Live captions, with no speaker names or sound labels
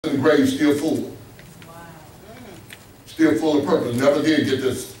in the grave still full. Still full of purpose. Never did get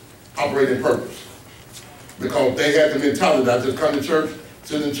this operating purpose. Because they had the mentality that I just come to church,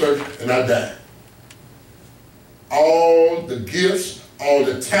 sit in church, and I die. All the gifts, all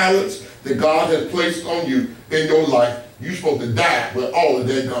the talents that God has placed on you in your life, you're supposed to die with all of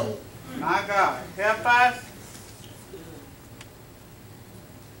that gone. My God, help us.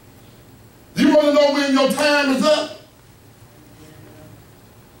 You want to know when your time is up?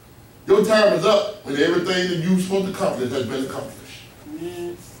 Your time is up when everything that you're supposed to accomplish has been accomplished.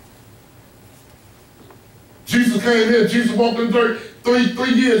 Jesus came here, Jesus walked in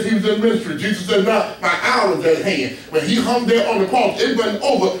three years he was in ministry. Jesus said, now my hour is at hand. When he hung there on the cross, it wasn't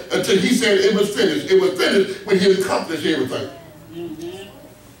over until he said it was finished. It was finished when he accomplished everything.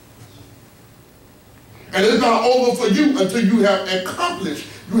 And it's not over for you until you have accomplished.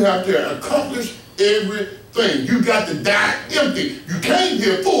 You have to accomplish everything. You got to die empty. You came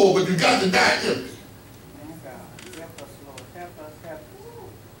here full, but you got to die empty. Help us, Lord. Help us, help us.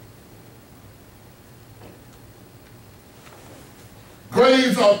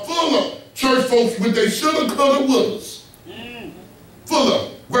 Graves are full of church folks with they shoulda, coulda, wouldas. Full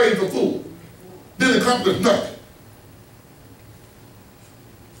of graves are full. Didn't accomplish nothing.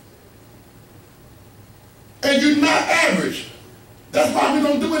 And you're not average. That's why we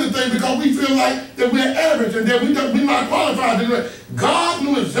don't do anything, because we feel like that we're average and that we're not qualified to do it. God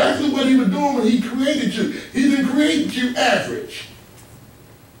knew exactly what he was doing when he created you. He didn't create you average.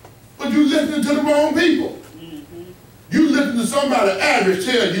 But you listening to the wrong people. You listen to somebody average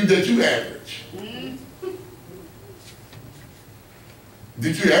tell you that you average.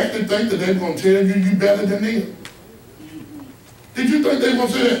 Did you actually think that they were going to tell you you better than them? Did you think they were going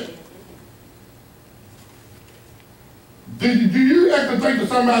to say that? Do you actually think that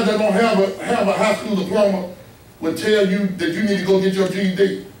somebody that don't have a high school diploma would tell you that you need to go get your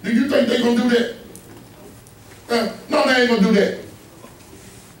GED? Do you think they're going to do that? No, they ain't going to do that.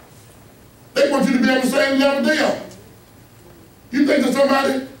 They want you to be on the same level they are. You think that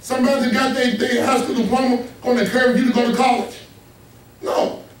somebody that got their high school diploma going to encourage you to go to college?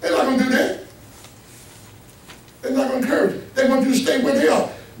 No, they're not going to do that. They're not going to encourage you. They want you to stay where they are.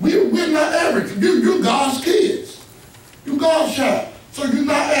 We're not average. You're God's kids. You're God's child. So you're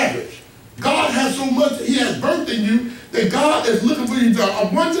not average. God has so much that he has birthed in you that God is looking for you to.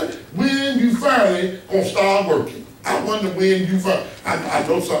 I wonder when you finally going to start working. I wonder when you finally. I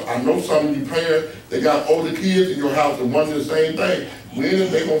know some of you parents that got older kids in your house and wonder the same thing. When are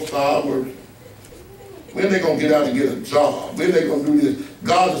they going to start working? When are they going to get out and get a job? When are they going to do this?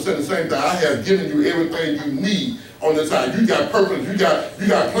 God has said the same thing. I have given you everything you need on the side. You got purpose. You got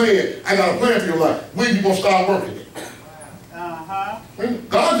plan. I got a plan for your life. When are you going to start working?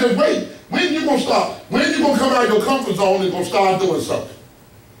 God just wait. When you going to start? When you going to come out of your comfort zone and going to start doing something?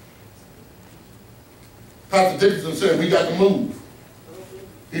 Pastor Dickinson said, we got to move.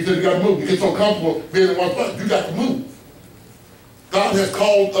 He said, you got to move. You get so comfortable being in one spot, you got to move. God has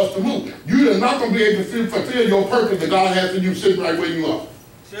called us to move. You are not going to be able to fulfill your purpose that God has for you sitting right where you are.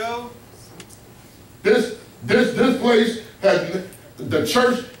 Sure. This place the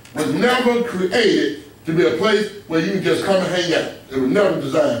church was never created to be a place where you can just come and hang out. It was never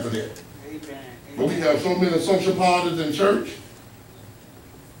designed for that. Amen. But we have so many social parties in church.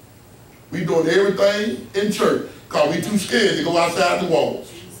 We doing everything in church because we too scared to go outside the walls.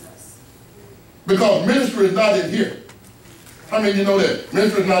 Because ministry is not in here. How many of you know that?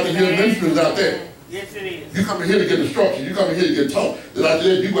 Ministry is not in here, ministry is out there. Yes, it is. You come in here to get instruction, you come in here to get taught. Then after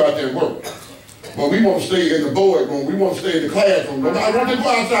that, you go out there and work. But we want to stay in the boardroom, we want to stay in the classroom. I want to go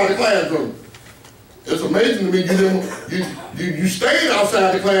outside the classroom. It's amazing to me you stayed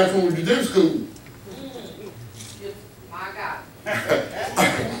outside the classroom when you did school. My God.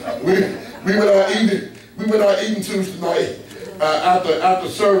 we went out eating Tuesday night after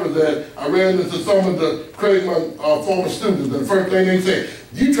service, and I ran into some of the Craigman former students, and the first thing they said,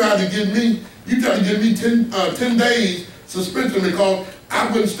 you tried to give me 10 days suspension because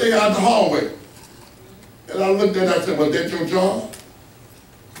I wouldn't stay out the hallway. And I looked at it and I said, well, that's your job?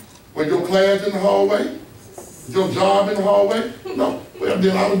 Was your class in the hallway? Was your job in the hallway? No. Well,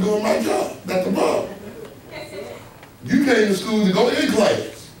 then I was doing my job. That's the problem. You came to school to go in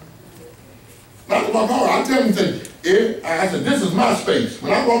class. Not to walk home. I tell them, I said, this is my space.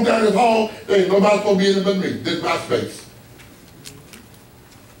 When I walk down this hall, there ain't nobody supposed to be in it but me. This is my space.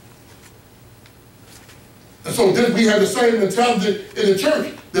 And so we have the same mentality in the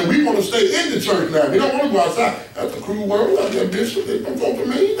church, that we want to stay in the church now. We don't want to go outside. That's a cruel world out there, Bishop. There's some folks are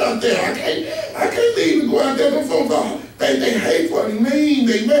mean out there. I can't leave and go out there. Them folks they hateful and mean.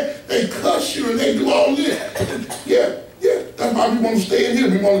 They cuss you and they do all this. Yeah, that's that's why we want to stay in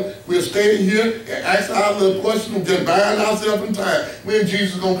here. We'll stay in here and ask our little questions and just buying ourselves in time. When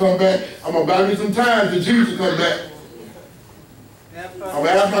Jesus gonna come back? I'm gonna buy me some time till Jesus come back. I'm gonna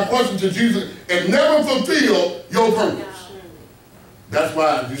ask my question to Jesus and never fulfill your purpose. That's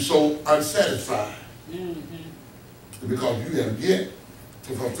why you're so unsatisfied. Because you have yet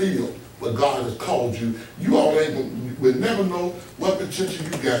to fulfill what God has called you. You all will never know what potential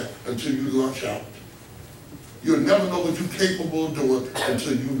you got until you launch out. You'll never know what you're capable of doing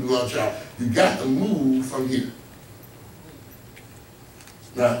until you launch out. You got to move from here.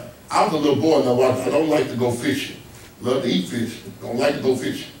 Now, I was a little boy, now I don't like to go fishing. Love to eat fish, don't like to go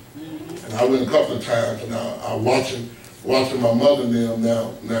fishing. And I went a couple of times, and I'm watching my mother and them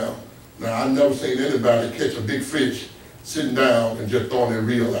now. Now, I've never seen anybody catch a big fish sitting down and just throwing their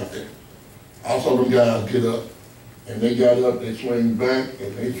reel out there. I saw them guys get up, and they got up, they swing back,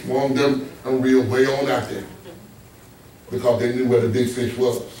 and they swung them reel way on out there because they knew where the big fish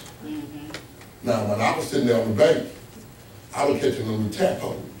was. Now, when I was sitting there on the bank, I was catching them little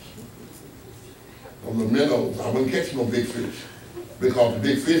tadpoles, them little minnows. I wasn't catching no big fish because the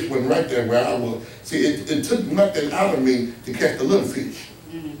big fish wasn't right there where I was. See, it took nothing out of me to catch the little fish.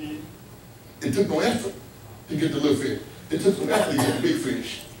 It took no effort to get the little fish. It took some effort to get the big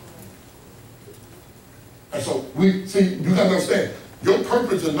fish. And so, you got to understand, your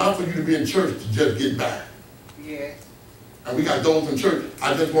purpose is not for you to be in church to just get by. Yes. And we got those in church.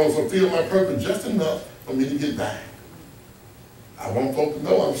 I just want to fulfill my purpose just enough for me to get by. I want folks to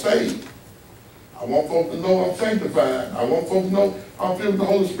know I'm saved. I want folks to know I'm sanctified. I want folks to know I'm filled with the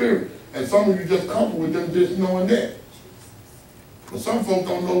Holy Spirit. And some of you just comfortable with them just knowing that. But some folks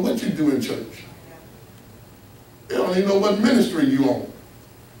don't know what you do in church. They don't even know what ministry you on,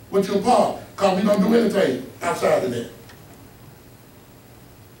 what you're part of, because we don't do anything outside of that.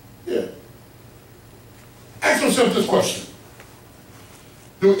 Yeah. Ask yourself this question.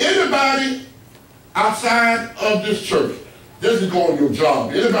 Do anybody outside of this church, this is going on your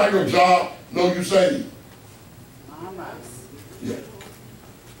job, anybody on your job know you saved? Yeah.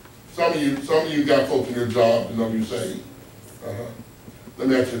 Some of you got folks in your job that know you saved. Let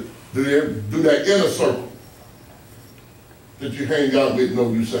me ask you, do that inner circle that you hang out with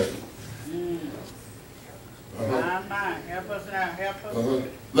know you saved? Help us now, help us.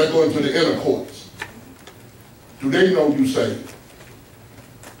 Let's go into the inner courts. Do they know you saved?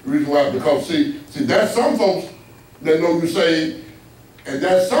 The reason why, because see, there's some folks that know you saved, and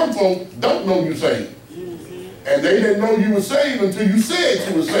there's some folks don't know you saved. And they didn't know you were saved until you said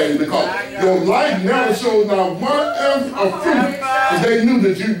you were saved, because your life never showed not one ounce of fruit, because they knew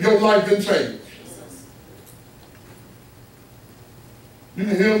that your life didn't change. You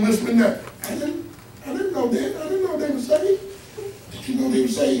can hear them whispering now. I didn't know that. I didn't know they were saved. Did you know they were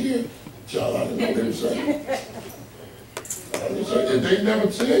saved here? Child, I didn't know they were saved. If they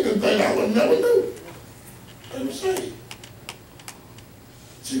never said anything, I would never knew. They were saved.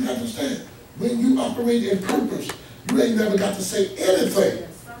 So you got to understand, when you operate in purpose, you ain't never got to say anything.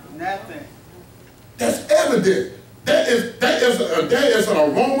 Nothing. That's evident. That is an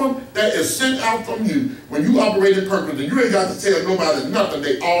aroma that is sent out from you when you operate in purpose, and you ain't got to tell nobody nothing.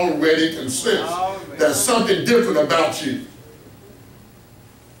 They already can sense there's something different about you.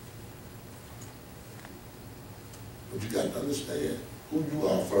 But you got to understand who you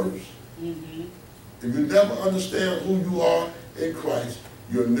are first. If you never understand who you are in Christ,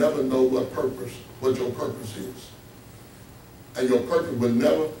 you'll never know what your purpose is. And your purpose will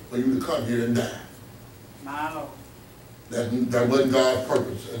never for you to come here and die. My Lord. That wasn't God's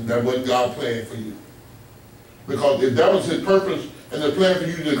purpose, and that wasn't God's plan for you. Because if that was his purpose and the plan for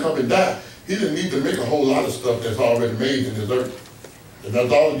you to come and die, he didn't need to make a whole lot of stuff that's already made in this earth. If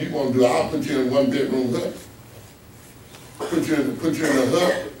that's all you want to do, I'll put you in a one-bedroom hut. Put you in a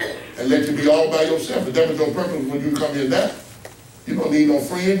hut and let you be all by yourself. If that was your purpose when you come here and die. You don't need no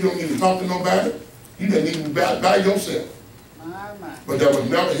friends, you don't need to talk to nobody. You don't need to be by yourself. But that was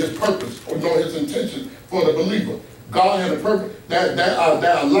never his purpose or nor his intention for the believer. God had a purpose. That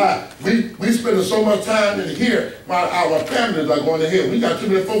a lie. We spend so much time in here. Our families are going to hell. We got too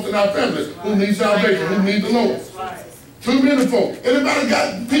many folks in our families who need salvation, who need the Lord. Too many folks. Anybody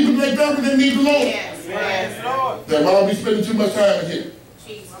got people in their family that need the Lord? Yes, Lord. Then why are we spending too much time in here?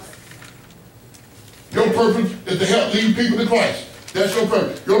 Your purpose is to help lead people to Christ. That's your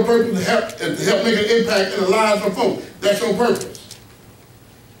purpose. Your purpose is to help make an impact in the lives of folks. That's your purpose.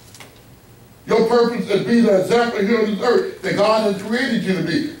 Your purpose is to be the example here on this earth that God has created you to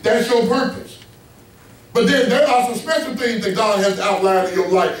be. That's your purpose. But then there are some special things that God has outlined in your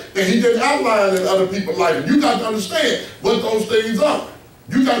life that he didn't outline in other people's life. And you got to understand what those things are.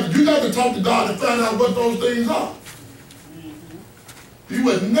 You got to talk to God and find out what those things are. You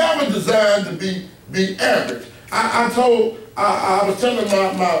were never designed to be average. I was telling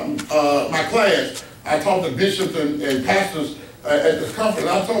my class, I talked to bishops and pastors at this conference.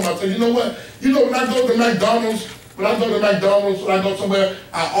 I told them, I said, you know what? You know, when I go to McDonald's, when I go somewhere,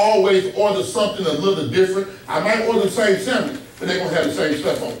 I always order something a little different. I might order the same sandwich, but they're gonna have the same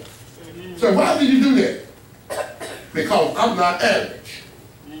stuff on it. So why do you do that? Because I'm not average.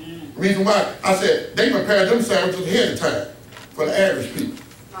 Reason why, I said, they prepare them sandwiches ahead of time for the average people.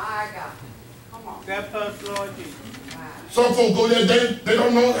 My God. Come on. Help us, Lord Jesus. Some folks go there, they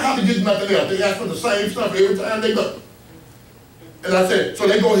don't know how to get nothing else. They ask for the same stuff every time they go. And I said, so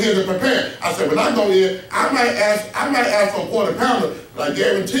they go ahead and prepare. I said, when I go in, I might ask for a quarter pounder, but I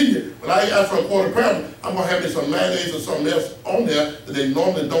guarantee you, when I ask for a quarter pounder, I'm gonna have some mayonnaise or something else on there that they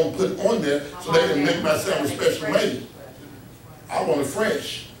normally don't put on there, so they can make my sandwich special made. I want it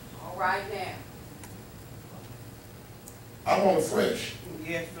fresh. All right now. I want it fresh.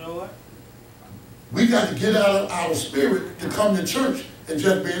 Yes, Lord. We got to get out of our spirit to come to church and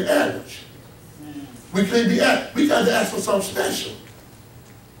just be average. We can't be average. We got to ask for something special.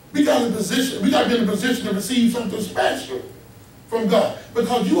 We got to be in a position to receive something special from God.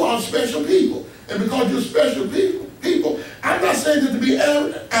 Because you are special people. And because you're special people, I'm not saying that to be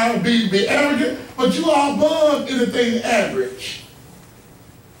arrogant, but you are above anything average.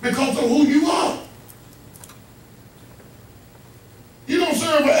 Because of who you are. You don't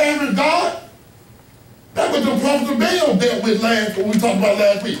serve an average God. That's what the prophet of Baal dealt with when we talked about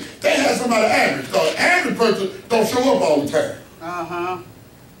last week. They had somebody average. Because an average person don't show up all the time. Uh-huh.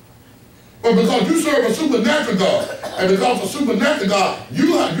 But because you serve a supernatural God, and because of supernatural God,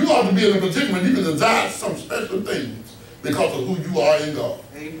 you ought to be in a position where you can desire some special things because of who you are in God.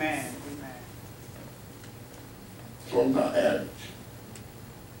 Amen. Amen. So I'm not average.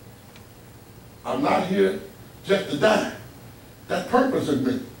 I'm not here just to die. That's purpose in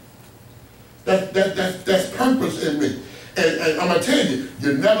me. That's purpose in me. And I'm going to tell you,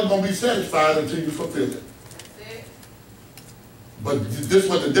 you're never going to be satisfied until you fulfill it. That's it. But this is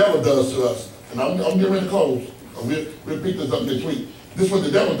what the devil does to us. And I'm getting ready to close. We'll pick this up next week. This is what the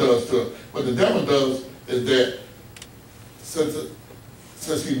devil does to us. What the devil does is that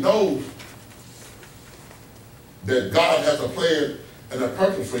since he knows that God has a plan and a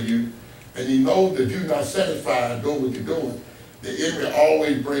purpose for you, and he knows that you're not satisfied doing what you're doing, the enemy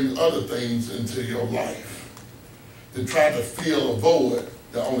always brings other things into your life to try to fill a void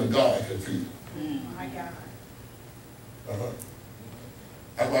that only God can fill. My God.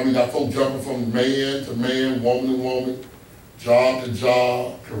 That's why we got folks jumping from man to man, woman to woman, job to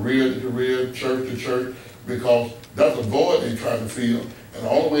job, career to career, church to church, because that's a void they're trying to fill. And the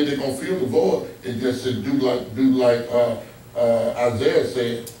only way they're going to fill the void is just to do like Isaiah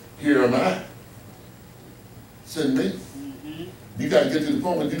said, here am I, send me. You got to get to the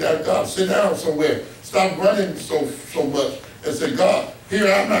point where you got to God, sit down somewhere, stop running so much, and say, God, here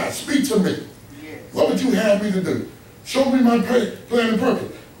am I, speak to me. Yes. What would you have me to do? Show me my plan and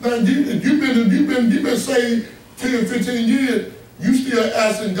purpose. Now, you've been saved 10, 15 years. You still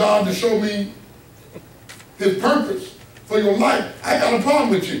asking God to show me his purpose for your life. I got a problem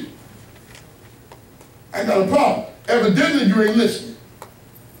with you. I got a problem. Evidently, you ain't listening.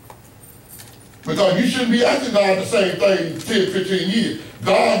 Because you shouldn't be asking God the same thing 10, 15 years.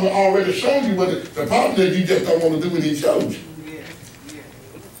 God will already show you what the problem is. You just don't want to do what he showed you. Yes. Yes.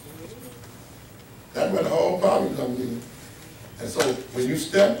 That's where the whole problem comes in. And so when you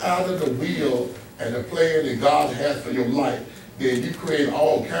step out of the will and the plan that God has for your life, then you create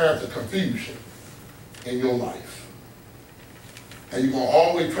all kinds of confusion in your life. And you're going to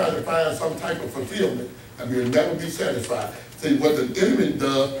always try to find some type of fulfillment, and you'll never be satisfied. See, what the enemy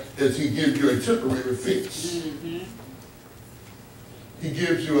does is he gives you a temporary fix. He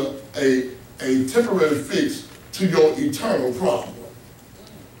gives you a temporary fix to your eternal problem.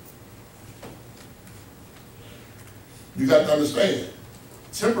 You got to understand,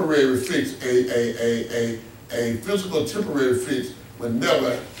 temporary fix, a physical temporary fix will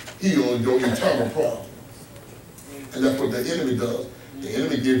never heal your eternal problem. And that's what the enemy does. The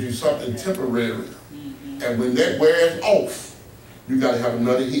enemy gives you something temporary. And when that wears off, you got to have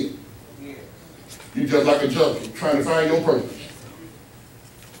another hit. You're just like a junkie trying to find your purpose.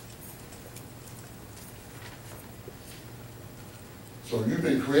 So you've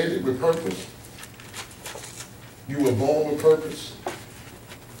been created with purpose. You were born with purpose.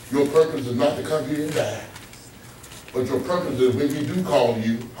 Your purpose is not to come here and die. But your purpose is when we do call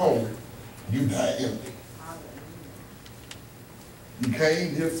you home, you die empty. You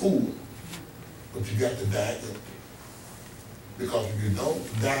came here full, but you got to die empty. Because if you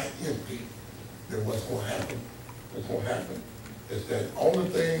don't die empty, then what's going to happen? What's going to happen is that only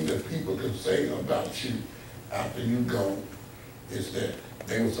thing that people can say about you after you go is that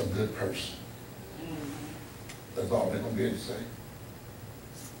they was a good person. That's all they're gonna be able to say.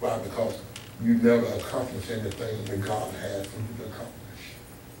 Why? Because you never accomplished anything that God had for you to accomplish.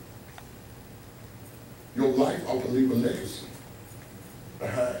 Your life ought to leave a legacy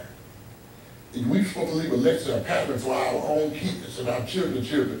behind. We're supposed to leave a legacy, a pattern for our own kids and our children's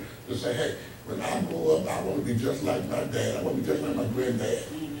children to say, hey, when I grow up, I want to be just like my dad. I want to be just like my granddad.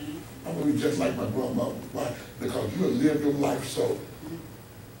 I want to be just like my grandmother. Why? Because you have lived your life so.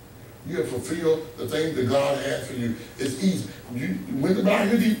 You have fulfilled the things that God has for you. It's easy. When I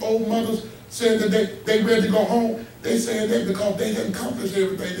hear these old mothers saying that they ready to go home, they saying that because they didn't accomplish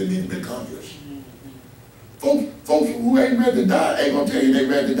everything that needs to be accomplished. Folks who ain't ready to die ain't gonna tell you they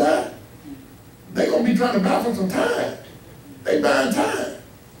ready to die. They gonna be trying to buy for some time. They buying time.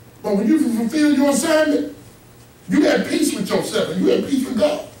 But when you fulfill your assignment, you have peace with yourself and you have peace with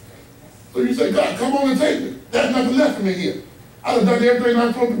God. So you say, God, come on and take me. There's nothing left for me here. I've done everything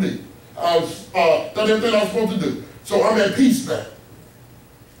I'm supposed to be. I've done everything I'm supposed to do. So I'm at peace now.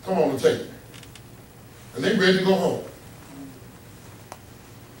 Come on and take me. And they ready to go home.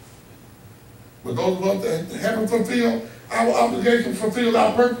 But those of us that haven't fulfilled our obligation, fulfilled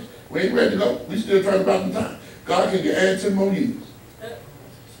our purpose, we ain't ready to go. We still trying about the time. God, can you add 10 more years?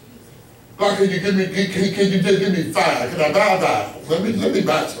 God, can you just give me 5? Can I buy 5? Let me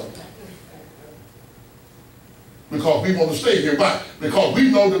buy something. Because we want to stay here. Why? Because we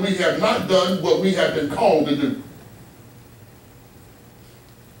know that we have not done what we have been called to do.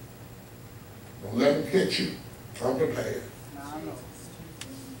 Don't let him catch you unprepared.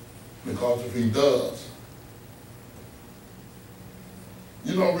 Because if he does,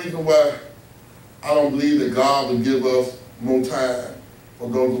 you know the reason why I don't believe that God will give us more time for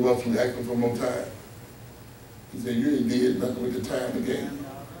those of us who asking for more time. He said, you ain't did nothing with the time again.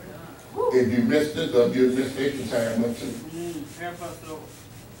 If you messed this up, you'll miss extra time up too.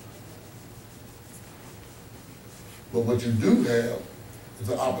 But what you do have is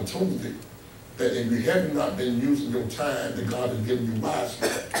an opportunity that if you have not been using your time that God has given you wisely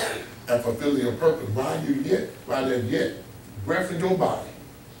and fulfilling your purpose, while there's yet breath in your body,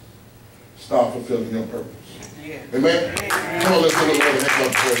 start fulfilling your purpose. Yeah. Amen? Yeah. Come on, let's give the Lord a hand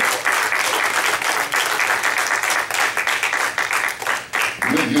up prayer.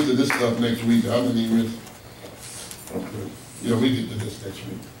 We'll get to this stuff next week. I don't even. Yeah, we get to this next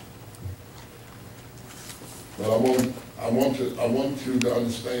week. But I want you to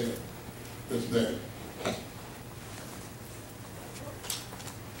understand is that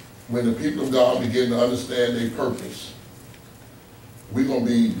when the people of God begin to understand their purpose, we're going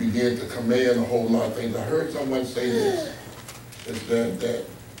to begin to command a whole lot of things. I heard someone say this, is that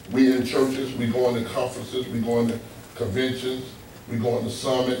we in churches, we go into conferences, we go into conventions, we go into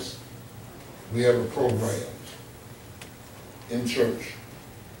summits, we have a program in church.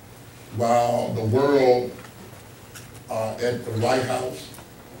 While the world at the White House,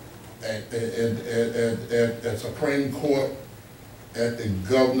 at Supreme Court, at the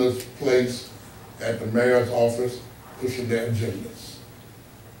governor's place, at the mayor's office, pushing their agendas.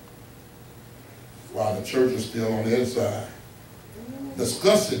 While the church is still on the inside,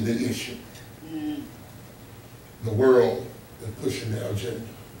 discussing the issue. The world is pushing their agenda.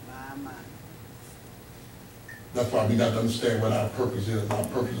 That's why we got to understand what our purpose is. Our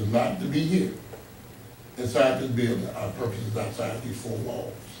purpose is not to be here, inside this building. Our purpose is outside these 4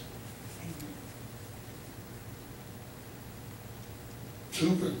 walls.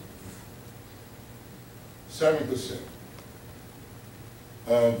 7%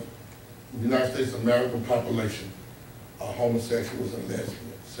 of the United States American population are homosexuals and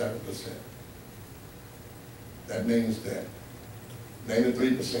lesbians, 7%. That means that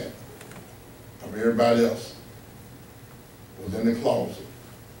 93% of everybody else was in the closet,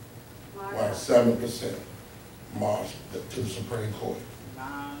 while 7% marched to the Supreme Court.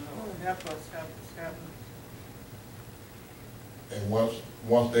 And once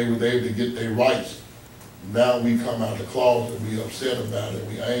they were able to get their rights, now we come out of the closet, we upset about it,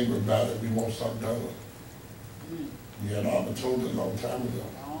 we angry about it, we want something done. We had an opportunity a long time ago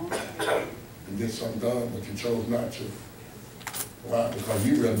to get something done, but you chose not to. Why? Because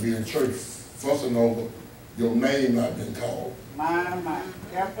you rather be in church fussing over your name not being called.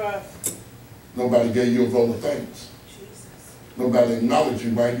 Help us. Nobody gave you a vote of thanks. Jesus. Nobody acknowledged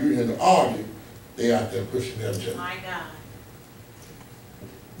you while you're here to argue. They out there pushing their agenda. My God.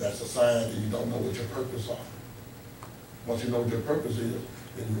 That's a sign that you don't know what your purpose are. Once you know what your purpose is,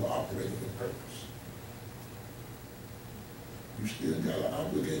 then you are operating with purpose. You still got an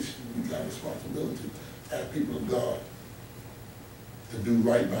obligation, you got a responsibility as people of God to do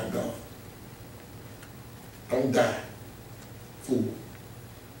right by God. Don't die, fool.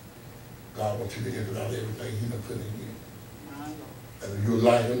 God wants you to enter out everything He done put in you. And if you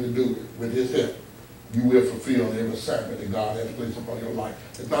allow Him to do it with His help, you will fulfill every assignment that God has placed upon your life.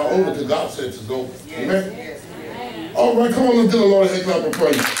 It's not over till God says it's over. Yes, Amen? yes, yes. All right, come on, let's give the Lord a hand clap of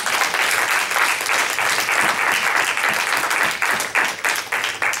praise.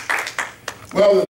 Well,